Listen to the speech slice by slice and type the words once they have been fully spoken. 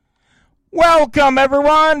Welcome,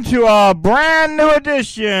 everyone, to a brand new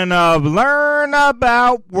edition of Learn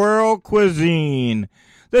About World Cuisine,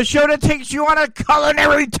 the show that takes you on a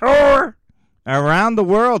culinary tour around the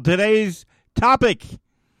world. Today's topic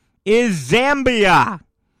is Zambia.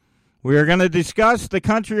 We are going to discuss the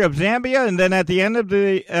country of Zambia, and then at the end of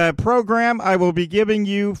the program, I will be giving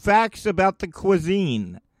you facts about the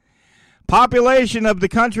cuisine. Population of the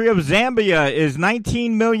country of Zambia is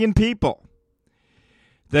 19 million people.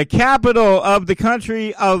 The capital of the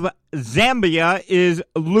country of Zambia is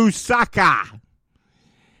Lusaka.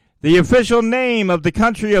 The official name of the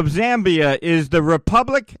country of Zambia is the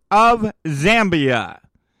Republic of Zambia.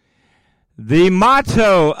 The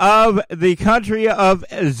motto of the country of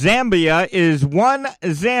Zambia is One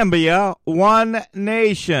Zambia, One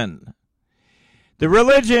Nation. The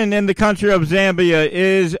religion in the country of Zambia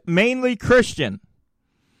is mainly Christian.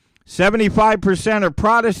 75% are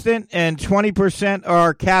Protestant and 20%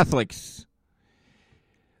 are Catholics.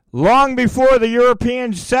 Long before the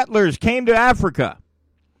European settlers came to Africa,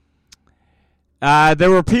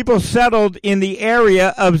 there were people settled in the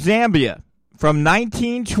area of Zambia. From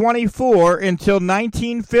 1924 until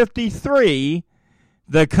 1953,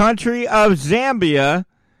 the country of Zambia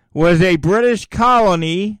was a British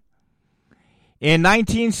colony. In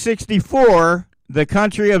 1964, the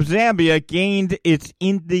country of Zambia gained its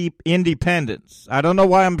independence. I don't know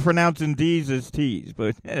why I'm pronouncing D's as T's,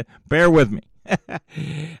 but bear with me.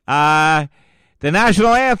 The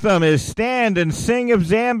national anthem is Stand and Sing of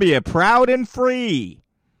Zambia, Proud and Free.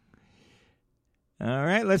 All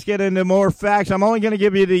right, let's get into more facts. I'm only going to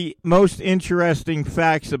give you the most interesting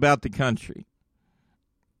facts about the country.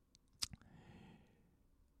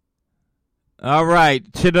 All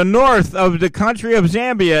right, to the north of the country of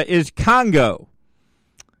Zambia is Congo.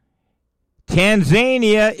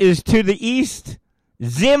 Tanzania is to the east,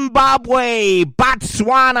 Zimbabwe,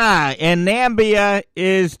 Botswana, and Namibia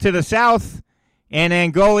is to the south, and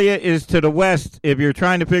Angola is to the west, if you're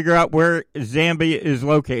trying to figure out where Zambia is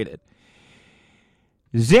located.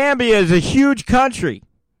 Zambia is a huge country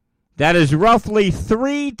that is roughly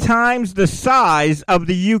 3 times the size of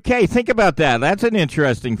the UK. Think about that. That's an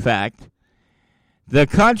interesting fact. The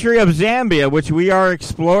country of Zambia, which we are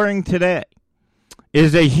exploring today,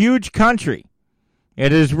 is a huge country.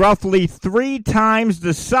 It is roughly 3 times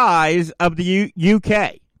the size of the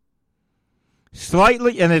UK.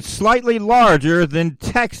 It's slightly larger than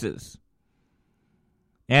Texas.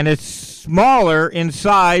 And it's smaller in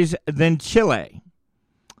size than Chile.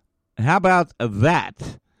 How about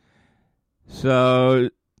that? So,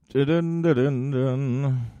 the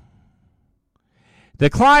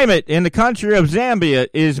climate in the country of Zambia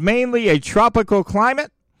is mainly a tropical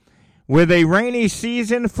climate with a rainy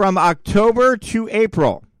season from October to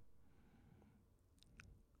April.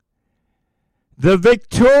 The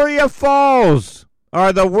Victoria Falls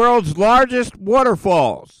are the world's largest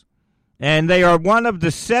waterfalls, and they are one of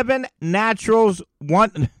the 7 natural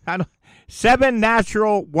wonders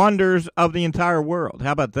of the entire world.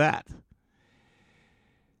 How about that?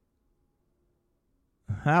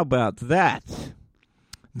 How about that?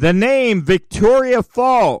 The name Victoria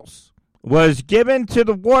Falls was given to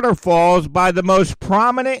the waterfalls by the most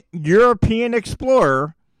prominent European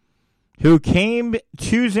explorer who came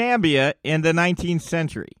to Zambia in the 19th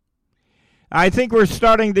century. I think we're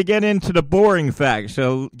starting to get into the boring facts,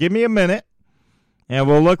 so give me a minute, and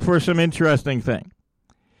we'll look for some interesting things.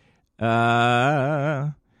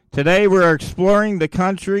 Today we're exploring the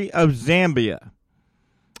country of Zambia.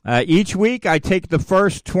 Each week I take the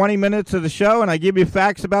first 20 minutes of the show and I give you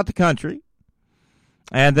facts about the country.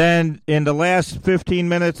 And then in the last 15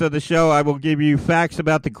 minutes of the show, I will give you facts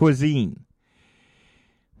about the cuisine.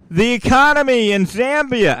 The economy in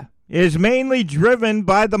Zambia is mainly driven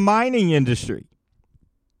by the mining industry,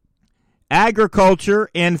 agriculture,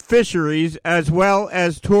 and fisheries, as well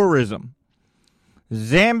as tourism.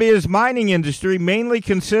 Zambia's mining industry mainly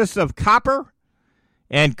consists of copper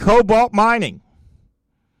and cobalt mining.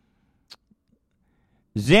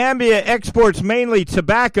 Zambia exports mainly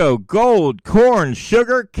tobacco, gold, corn,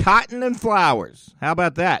 sugar, cotton, and flowers. How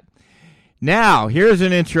about that? Now, here's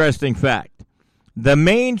an interesting fact. The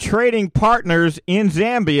main trading partners in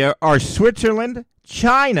Zambia are Switzerland,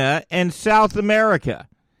 China, and South America.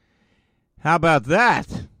 How about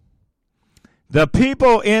that? The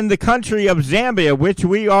people in the country of Zambia, which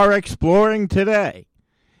we are exploring today,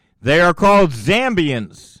 they are called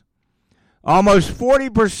Zambians. Almost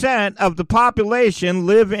 40% of the population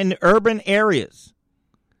live in urban areas.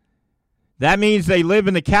 That means they live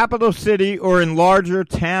in the capital city or in larger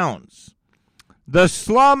towns. The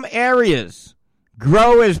slum areas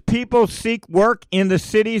grow as people seek work in the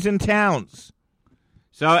cities and towns.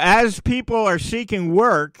 So as people are seeking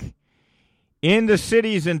work in the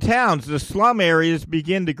cities and towns, the slum areas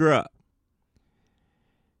begin to grow.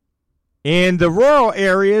 In the rural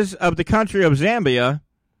areas of the country of Zambia,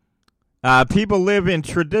 people live in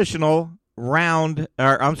traditional round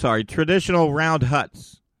huts.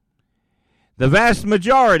 The vast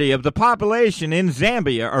majority of the population in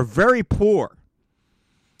Zambia are very poor,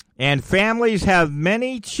 and families have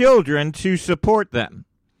many children to support them.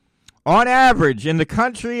 On average, in the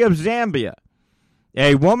country of Zambia,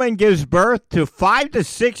 a woman gives birth to 5 to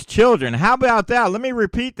 6 children. How about that? Let me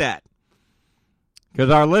repeat that, because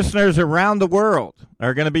our listeners around the world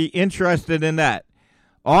are going to be interested in that.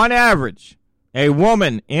 On average, a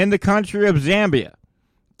woman in the country of Zambia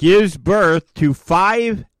gives birth to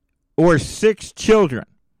 5 or 6 children.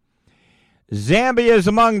 Zambia is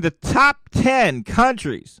among the top 10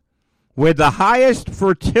 countries with the highest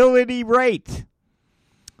fertility rate.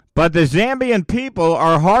 But the Zambian people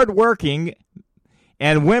are hardworking,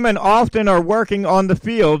 and women often are working on the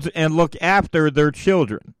fields and look after their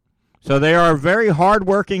children. So they are a very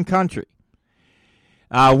hardworking country.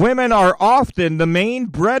 Women are often the main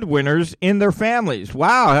breadwinners in their families.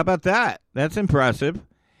 Wow, how about that? That's impressive.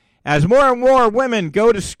 As more and more women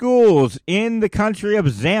go to schools in the country of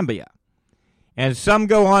Zambia, and some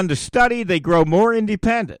go on to study, they grow more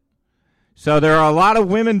independent. So there are a lot of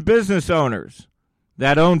women business owners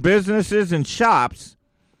that own businesses and shops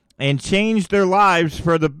and change their lives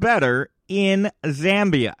for the better in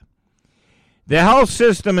Zambia. The health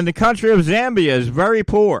system in the country of Zambia is very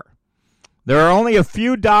poor. There are only a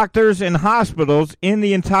few doctors and hospitals in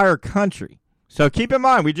the entire country. So keep in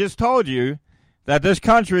mind, we just told you that this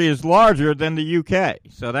country is larger than the UK.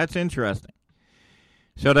 So that's interesting.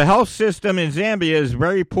 So the health system in Zambia is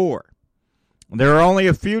very poor. There are only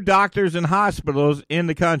a few doctors and hospitals in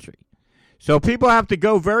the country. So people have to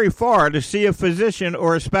go very far to see a physician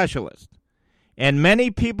or a specialist. And many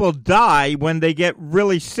people die when they get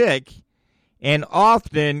really sick and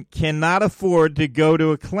often cannot afford to go to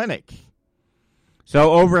a clinic.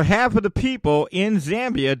 So over half of the people in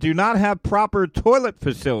Zambia do not have proper toilet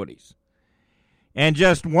facilities. And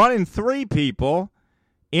just 1 in 3 people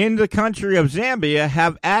in the country of Zambia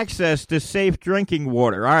have access to safe drinking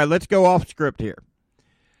water. All right, let's go off script here.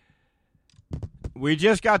 We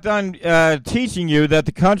just got done teaching you that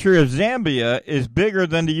the country of Zambia is bigger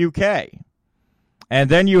than the UK. And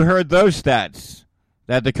then you heard those stats,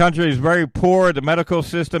 that the country is very poor, the medical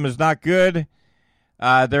system is not good.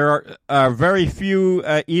 There are very few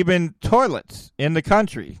even toilets in the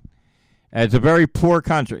country. It's a very poor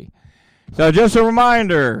country. So just a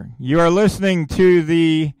reminder, you are listening to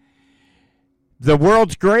the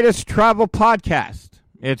world's greatest travel podcast.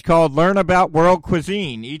 It's called Learn About World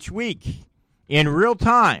Cuisine. Each week, in real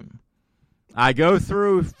time, I go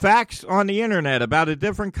through facts on the internet about a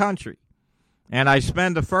different country. And I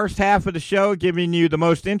spend the first half of the show giving you the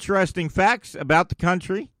most interesting facts about the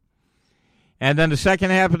country. And then the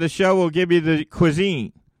second half of the show will give you the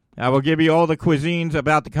cuisine. I will give you all the cuisines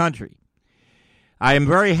about the country. I am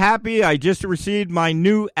very happy. I just received my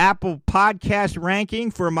new Apple Podcast ranking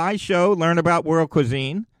for my show, Learn About World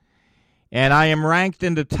Cuisine. And I am ranked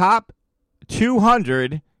in the top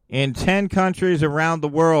 200 in 10 countries around the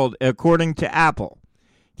world, according to Apple.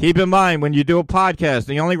 Keep in mind, when you do a podcast,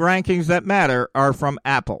 the only rankings that matter are from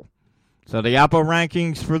Apple. So the Apple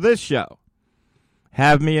rankings for this show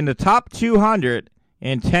have me in the top 200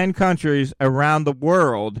 in 10 countries around the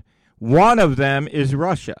world. One of them is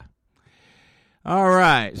Russia. All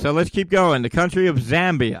right, so let's keep going. The country of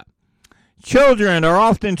Zambia. Children are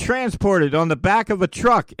often transported on the back of a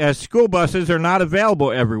truck as school buses are not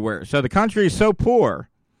available everywhere. So the country is so poor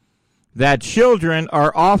that children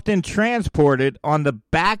are often transported on the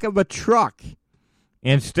back of a truck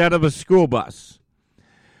instead of a school bus.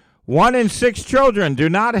 1 in 6 children do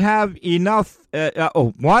not have enough.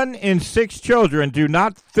 1 in 6 children do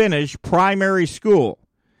not finish primary school,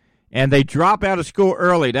 and they drop out of school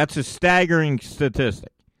early. That's a staggering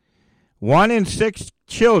statistic. 1 in 6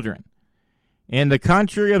 children in the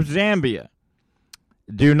country of Zambia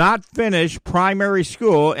do not finish primary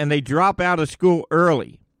school, and they drop out of school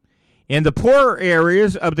early. In the poorer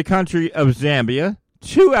areas of the country of Zambia,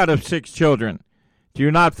 2 out of 6 children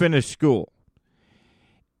do not finish school.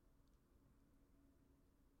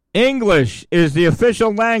 English is the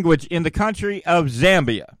official language in the country of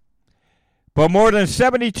Zambia, but more than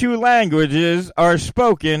 72 languages are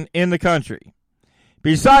spoken in the country.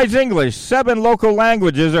 Besides English, 7 local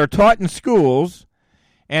languages are taught in schools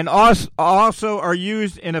and also are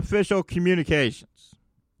used in official communications.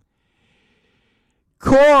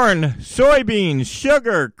 Corn, soybeans,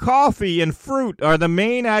 sugar, coffee, and fruit are the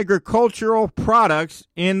main agricultural products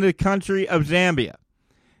in the country of Zambia.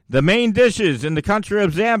 The main dishes in the country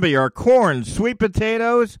of Zambia are corn, sweet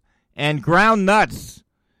potatoes, and ground nuts.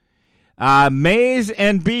 Maize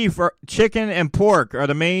and beef, chicken and pork are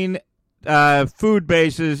the main food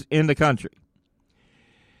bases in the country.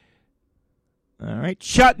 All right.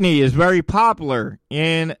 Chutney is very popular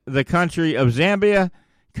in the country of Zambia.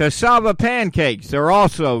 Cassava pancakes are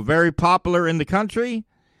also very popular in the country.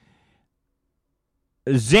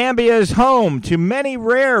 Zambia is home to many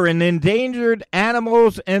rare and endangered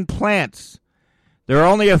animals and plants. There are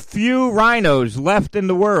only a few rhinos left in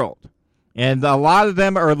the world, and a lot of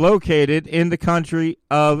them are located in the country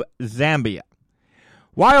of Zambia.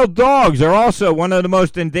 Wild dogs are also one of the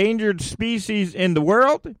most endangered species in the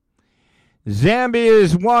world. Zambia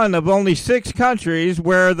is one of only 6 countries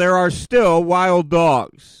where there are still wild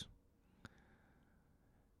dogs.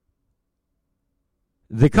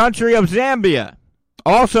 The country of Zambia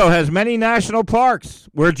also has many national parks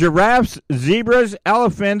where giraffes, zebras,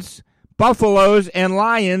 elephants, buffaloes, and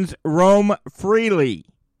lions roam freely.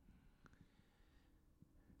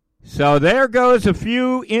 So there goes a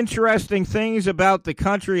few interesting things about the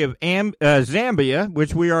country of Zambia,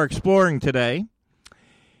 which we are exploring today.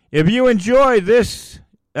 If you enjoy this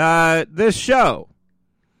show,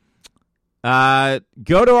 go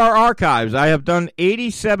to our archives. I have done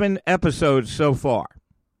 87 episodes so far,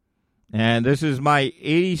 and this is my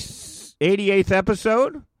 88th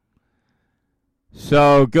episode.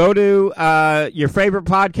 So go to your favorite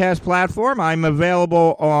podcast platform. I'm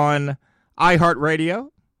available on iHeartRadio,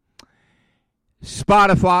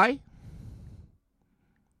 Spotify,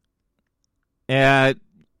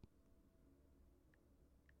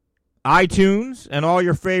 iTunes, and all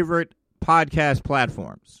your favorite podcast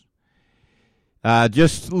platforms.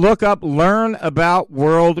 Just look up Learn About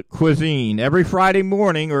World Cuisine. Every Friday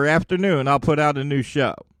morning or afternoon, I'll put out a new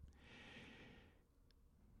show.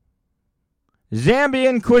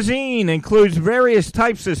 Zambian cuisine includes various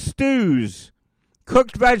types of stews,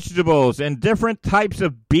 cooked vegetables, and different types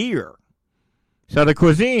of beer. So the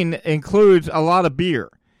cuisine includes a lot of beer.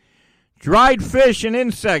 Dried fish and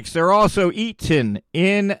insects are also eaten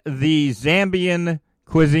in the Zambian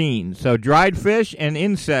cuisine. So dried fish and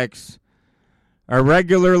insects are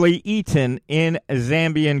regularly eaten in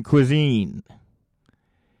Zambian cuisine.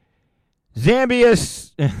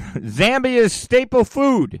 Zambia's staple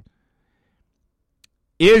food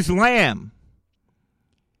is lamb.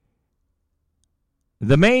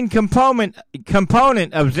 The main component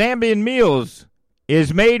of Zambian meals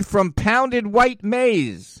is made from pounded white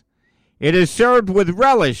maize. It is served with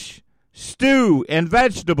relish, stew, and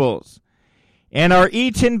vegetables, and are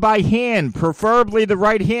eaten by hand, preferably the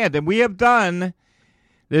right hand. And we have done,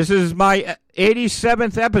 this is my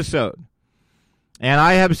 87th episode, and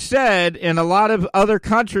I have said in a lot of other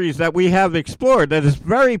countries that we have explored that it's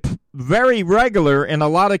very, very regular in a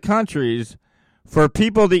lot of countries for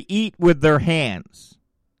people to eat with their hands.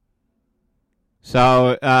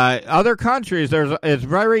 So other countries, it's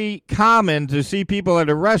very common to see people at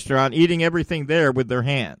a restaurant eating everything there with their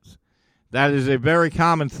hands. That is a very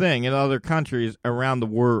common thing in other countries around the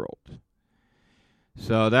world.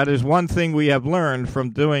 So that is one thing we have learned from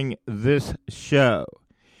doing this show.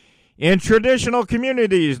 In traditional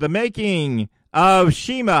communities, the making of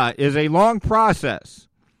shima is a long process,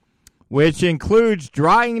 which includes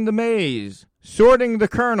drying the maize, sorting the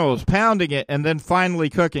kernels, pounding it, and then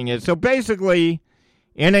finally cooking it. So basically,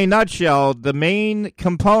 in a nutshell, the main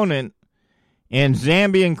component in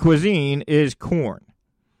Zambian cuisine is corn.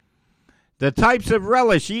 The types of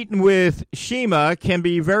relish eaten with shima can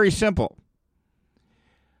be very simple.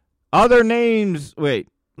 Other names,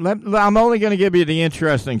 I'm only going to give you the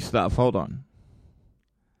interesting stuff. Hold on.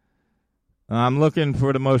 I'm looking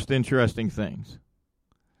for the most interesting things.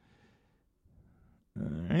 All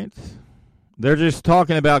right. They're just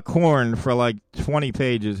talking about corn for like 20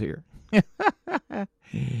 pages here.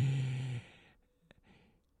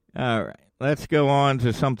 All right. Let's go on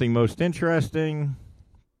to something most interesting.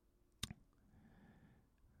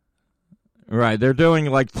 Right. They're doing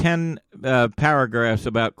like 10 paragraphs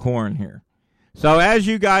about corn here. So as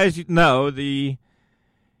you guys know, the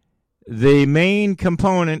main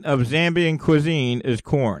component of Zambian cuisine is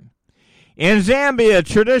corn. In Zambia,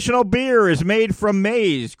 traditional beer is made from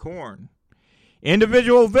maize, corn.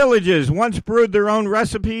 Individual villages once brewed their own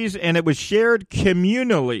recipes, and it was shared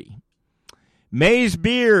communally. Maize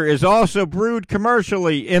beer is also brewed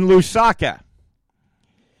commercially in Lusaka.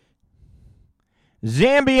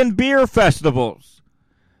 Zambian beer festivals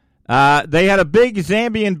They had a big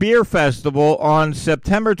Zambian beer festival on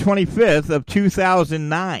September 25th of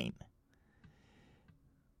 2009.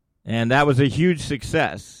 And that was a huge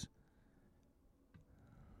success.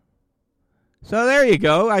 So there you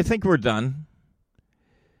go. I think we're done.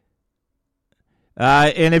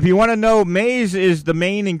 And if you want to know, maize is the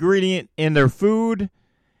main ingredient in their food.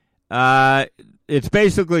 It's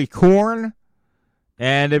basically corn.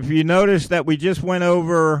 And if you notice that we just went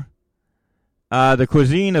over the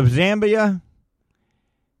cuisine of Zambia,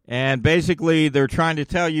 and basically they're trying to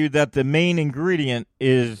tell you that the main ingredient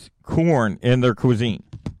is corn in their cuisine.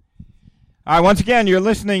 All right, once again, you're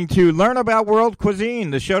listening to Learn About World Cuisine,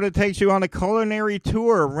 the show that takes you on a culinary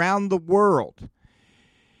tour around the world.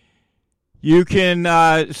 You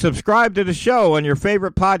can subscribe to the show on your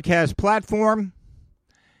favorite podcast platform.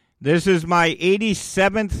 This is my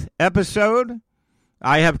 87th episode.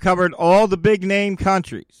 I have covered all the big name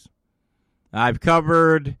countries. I've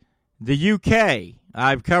covered the UK.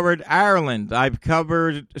 I've covered Ireland. I've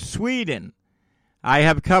covered Sweden. I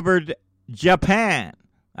have covered Japan.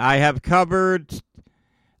 I have covered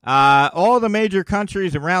all the major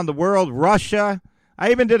countries around the world, Russia. I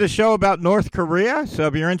even did a show about North Korea, so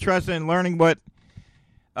if you're interested in learning what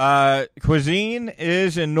cuisine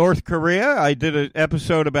is in North Korea, I did an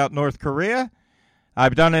episode about North Korea.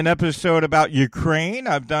 I've done an episode about Ukraine.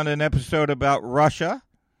 I've done an episode about Russia.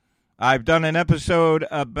 I've done an episode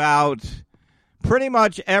about pretty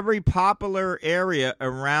much every popular area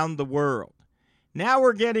around the world. Now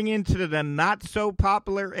we're getting into the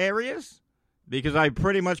not-so-popular areas because I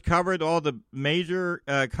pretty much covered all the major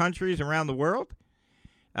countries around the world.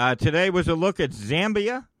 Today was a look at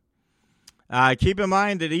Zambia. Keep in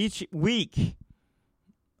mind that each week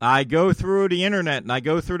I go through the internet and I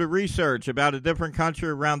go through the research about a different country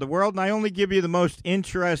around the world, and I only give you the most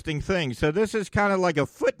interesting things. So this is kind of like a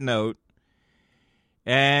footnote,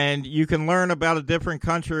 and you can learn about a different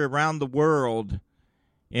country around the world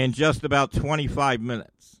in just about 25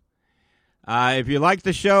 minutes. If you like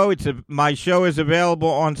the show, my show is available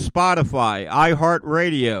on Spotify,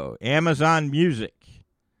 iHeartRadio, Amazon Music.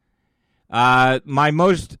 My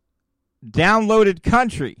most downloaded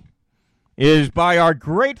country is by our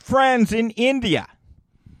great friends in India.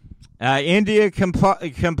 India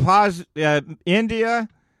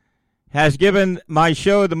has given my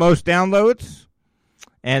show the most downloads,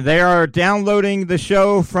 and they are downloading the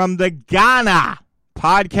show from the Ghana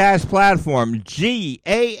podcast platform,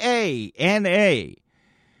 Gaana.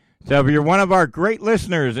 So if you're one of our great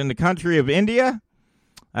listeners in the country of India,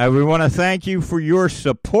 we want to thank you for your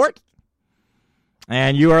support.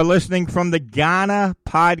 And you are listening from the Ghana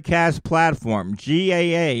podcast platform,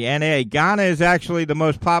 Gaana. Ghana is actually the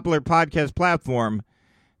most popular podcast platform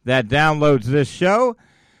that downloads this show.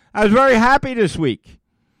 I was very happy this week.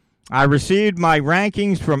 I received my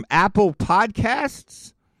rankings from Apple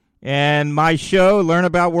Podcasts, and my show, Learn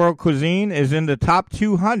About World Cuisine, is in the top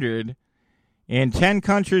 200 in 10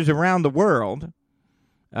 countries around the world.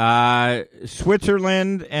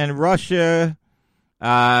 Switzerland and Russia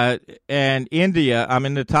and India, I'm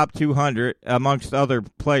in the top 200 amongst other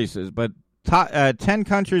places. But 10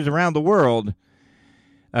 countries around the world,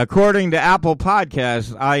 according to Apple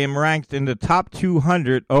Podcasts, I am ranked in the top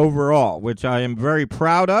 200 overall, which I am very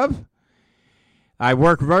proud of. I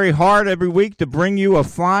work very hard every week to bring you a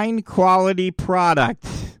fine quality product.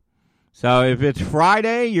 So if it's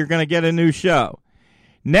Friday, you're going to get a new show.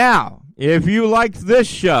 Now, if you like this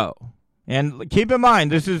show, and keep in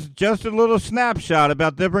mind, this is just a little snapshot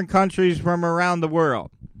about different countries from around the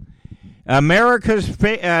world.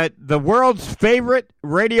 The world's favorite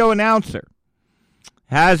radio announcer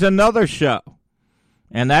has another show,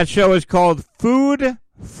 and that show is called Food,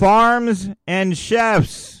 Farms, and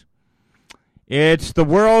Chefs. It's the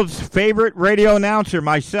world's favorite radio announcer,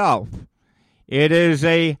 myself. It is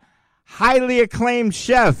a highly acclaimed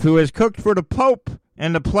chef who has cooked for the Pope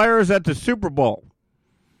and the players at the Super Bowl.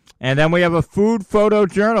 And then we have a food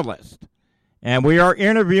photojournalist. And we are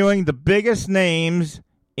interviewing the biggest names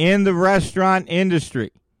in the restaurant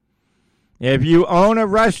industry. If you own a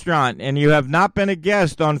restaurant and you have not been a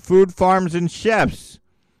guest on Food, Farms, and Chefs,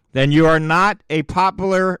 then you are not a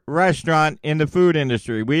popular restaurant in the food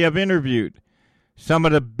industry. We have interviewed some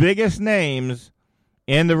of the biggest names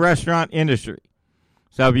in the restaurant industry.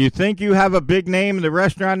 So if you think you have a big name in the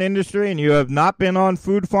restaurant industry and you have not been on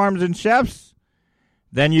Food, Farms, and Chefs,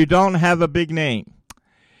 then you don't have a big name.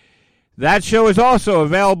 That show is also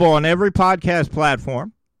available on every podcast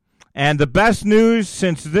platform. And the best news,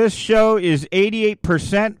 since this show is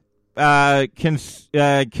 88%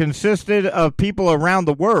 consisted of people around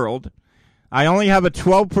the world, I only have a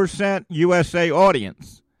 12% USA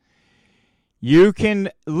audience. You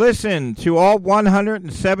can listen to all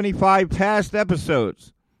 175 past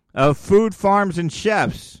episodes of Food Farms and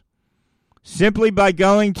Chefs simply by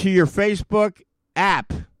going to your Facebook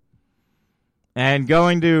app and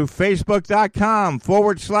going to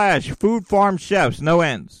facebook.com/Food Farm Chefs, no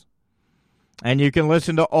ends. And you can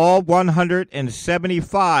listen to all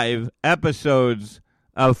 175 episodes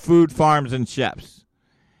of Food Farms and Chefs.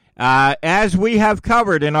 As we have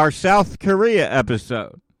covered in our South Korea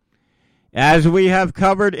episode, as we have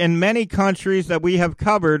covered in many countries that we have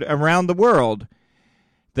covered around the world,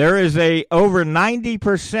 there is a over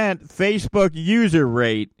 90% Facebook user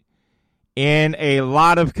rate in a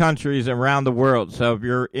lot of countries around the world. So if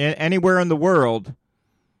you're anywhere in the world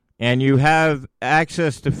and you have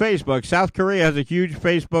access to Facebook, South Korea has a huge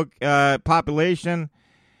Facebook population.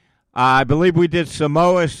 I believe we did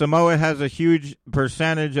Samoa. Samoa has a huge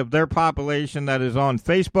percentage of their population that is on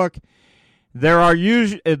Facebook. There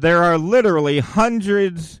are literally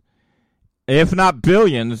hundreds, if not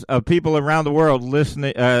billions, of people around the world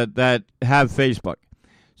listening that have Facebook.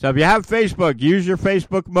 So if you have Facebook, use your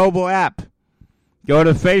Facebook mobile app. Go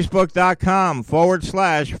to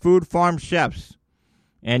facebook.com/Food Farm Chefs,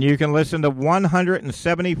 and you can listen to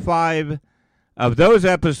 175 of those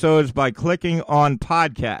episodes by clicking on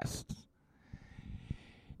podcasts.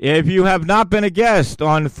 If you have not been a guest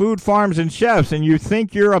on Food Farms and Chefs and you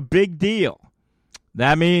think you're a big deal,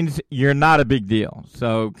 that means you're not a big deal.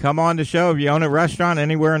 So come on the show. If you own a restaurant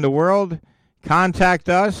anywhere in the world, contact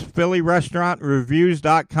us.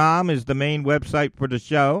 PhillyRestaurantReviews.com is the main website for the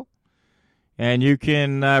show. And you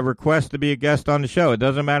can request to be a guest on the show. It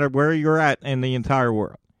doesn't matter where you're at in the entire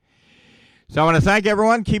world. So I want to thank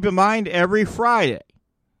everyone. Keep in mind, every Friday,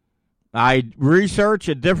 I research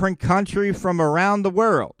a different country from around the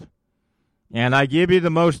world. And I give you the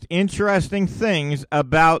most interesting things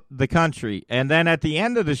about the country. And then at the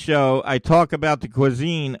end of the show, I talk about the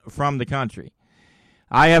cuisine from the country.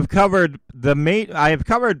 I have covered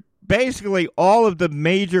basically all of the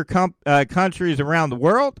major countries around the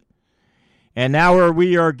world. And now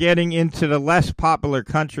we are getting into the less popular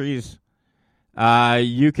countries.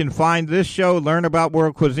 You can find this show, Learn About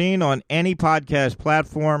World Cuisine, on any podcast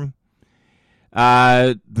platform.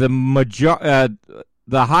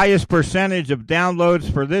 The highest percentage of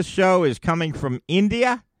downloads for this show is coming from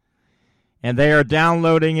India, and they are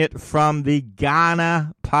downloading it from the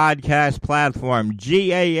Ghana podcast platform,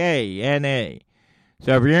 Gaana.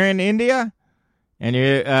 So if you're in India and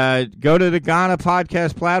you go to the Ghana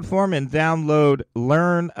podcast platform and download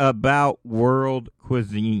Learn About World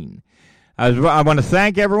Cuisine. I want to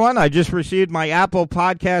thank everyone. I just received my Apple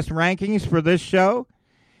Podcast rankings for this show.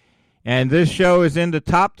 And this show is in the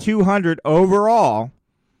top 200 overall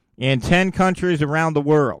in 10 countries around the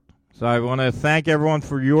world. So I want to thank everyone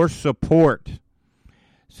for your support.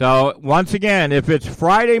 So once again, if it's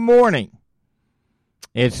Friday morning,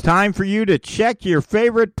 it's time for you to check your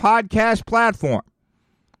favorite podcast platform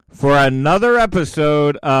for another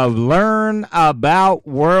episode of Learn About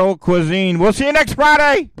World Cuisine. We'll see you next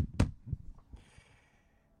Friday.